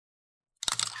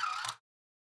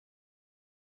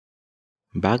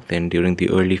Back then, during the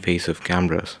early phase of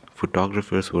cameras,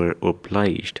 photographers were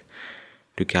obliged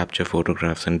to capture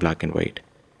photographs in black and white.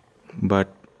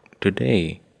 But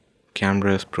today,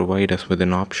 cameras provide us with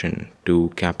an option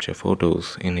to capture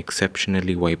photos in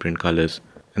exceptionally vibrant colors,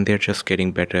 and they're just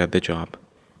getting better at the job.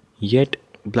 Yet,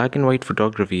 black and white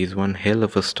photography is one hell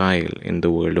of a style in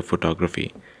the world of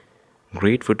photography.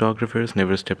 Great photographers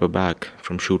never step back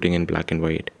from shooting in black and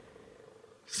white.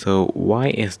 So, why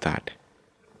is that?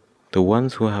 The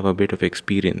ones who have a bit of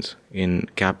experience in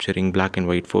capturing black and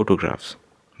white photographs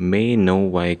may know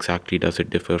why exactly does it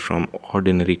differ from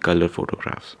ordinary color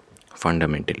photographs,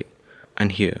 fundamentally.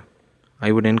 And here,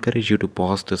 I would encourage you to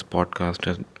pause this podcast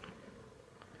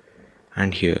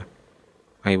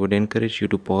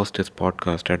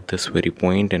at this very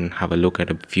point and have a look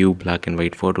at a few black and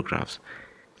white photographs.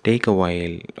 Take a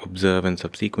while, observe, and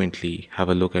subsequently have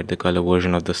a look at the color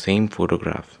version of the same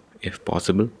photograph, if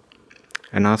possible,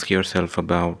 and ask yourself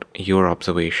about your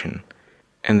observation,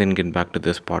 and then get back to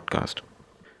this podcast.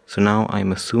 So now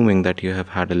I'm assuming that you have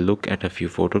had a look at a few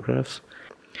photographs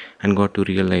and got to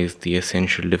realize the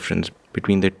essential difference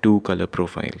between the two color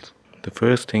profiles. The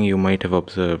first thing you might have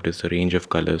observed is the range of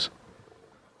colors.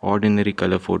 Ordinary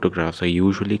color photographs are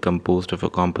usually composed of a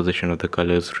composition of the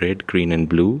colors red, green, and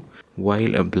blue,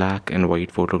 while a black and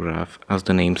white photograph, as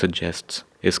the name suggests,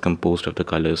 is composed of the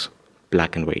colors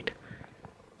black and white.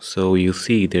 So you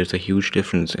see there's a huge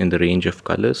difference in the range of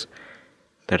colors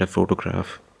that a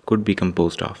photograph could be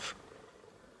composed of.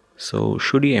 So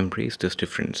should you embrace this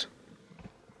difference?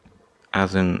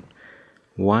 As in,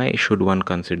 why should one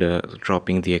consider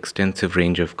dropping the extensive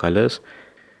range of colors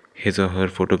his or her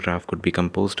photograph could be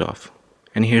composed of?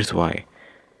 And here's why.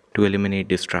 To eliminate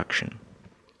distraction.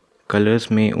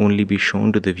 Colors may only be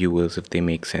shown to the viewers if they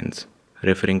make sense.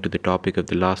 Referring to the topic of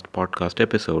the last podcast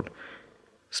episode,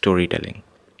 storytelling.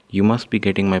 You must be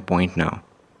getting my point now.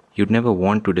 You'd never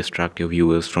want to distract your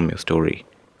viewers from your story.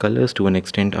 Colors to an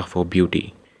extent are for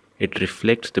beauty. It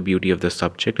reflects the beauty of the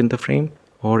subject in the frame,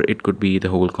 or it could be the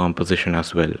whole composition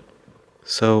as well.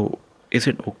 So, is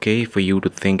it okay for you to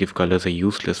think if colors are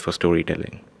useless for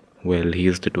storytelling? Well,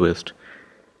 here's the twist.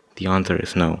 The answer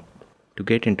is no. To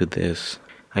get into this,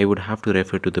 I would have to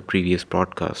refer to the previous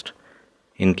podcast.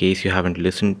 In case you haven't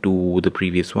listened to the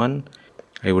previous one,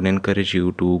 I would encourage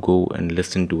you to go and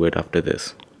listen to it after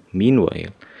this.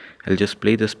 Meanwhile, I'll just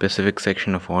play the specific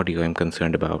section of audio I'm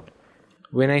concerned about.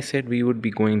 When I said we would be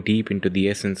going deep into the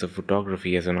essence of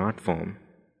photography as an art form,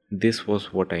 this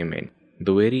was what I meant.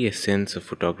 The very essence of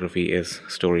photography is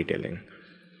storytelling.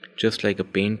 Just like a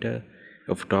painter,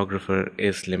 a photographer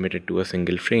is limited to a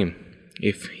single frame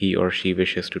if he or she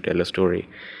wishes to tell a story.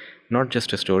 Not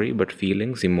just a story, but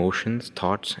feelings, emotions,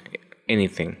 thoughts,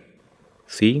 anything.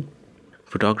 See?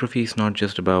 Photography is not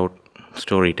just about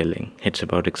storytelling. It's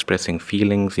about expressing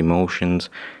feelings, emotions,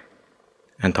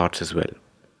 and thoughts as well.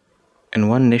 And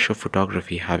one niche of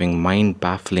photography having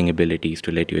mind-baffling abilities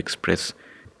to let you express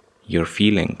your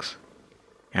feelings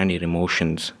and your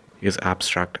emotions is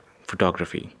abstract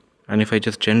photography. And if I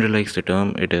just generalize the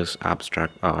term, it is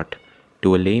abstract art.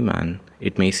 To a layman,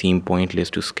 it may seem pointless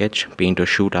to sketch, paint, or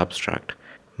shoot abstract,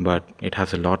 but it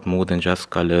has a lot more than just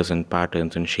colors and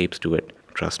patterns and shapes to it.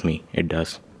 Trust me, it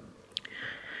does.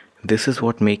 This is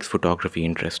what makes photography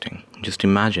interesting. Just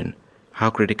imagine how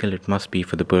critical it must be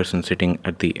for the person sitting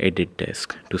at the edit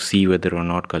desk to see whether or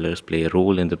not colors play a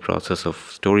role in the process of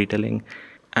storytelling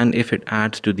and if it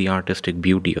adds to the artistic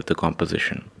beauty of the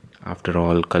composition. After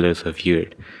all, colors are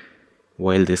weird.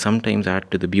 While they sometimes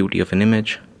add to the beauty of an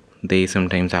image, they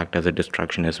sometimes act as a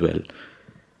distraction as well,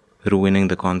 ruining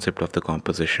the concept of the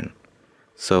composition.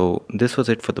 So this was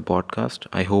it for the podcast.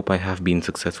 I hope I have been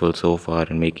successful so far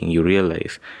in making you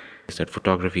realize that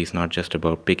photography is not just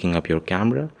about picking up your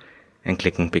camera and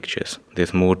clicking pictures.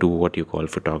 There's more to what you call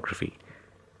photography.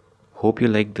 Hope you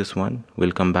liked this one.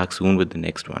 We'll come back soon with the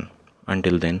next one.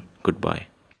 Until then, goodbye.